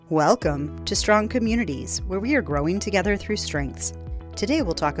Welcome to Strong Communities, where we are growing together through strengths. Today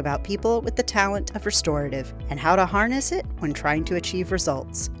we'll talk about people with the talent of restorative and how to harness it when trying to achieve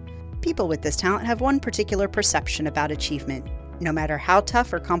results. People with this talent have one particular perception about achievement. No matter how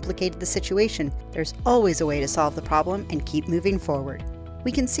tough or complicated the situation, there's always a way to solve the problem and keep moving forward.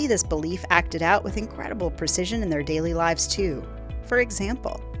 We can see this belief acted out with incredible precision in their daily lives too. For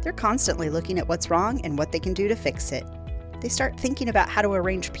example, they're constantly looking at what's wrong and what they can do to fix it. They start thinking about how to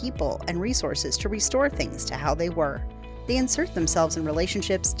arrange people and resources to restore things to how they were. They insert themselves in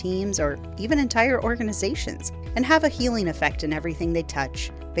relationships, teams, or even entire organizations, and have a healing effect in everything they touch,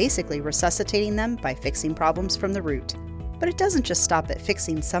 basically resuscitating them by fixing problems from the root. But it doesn't just stop at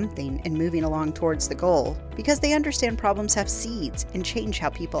fixing something and moving along towards the goal, because they understand problems have seeds and change how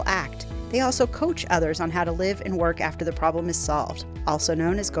people act. They also coach others on how to live and work after the problem is solved, also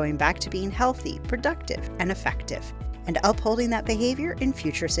known as going back to being healthy, productive, and effective, and upholding that behavior in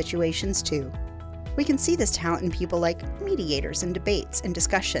future situations too. We can see this talent in people like mediators in debates and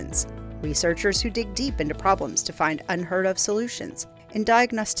discussions, researchers who dig deep into problems to find unheard of solutions, and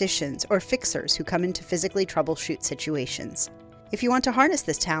diagnosticians or fixers who come in to physically troubleshoot situations. If you want to harness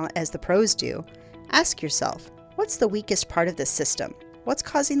this talent as the pros do, ask yourself, what's the weakest part of this system? What's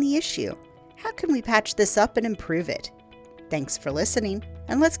causing the issue? How can we patch this up and improve it? Thanks for listening,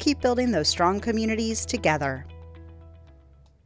 and let's keep building those strong communities together.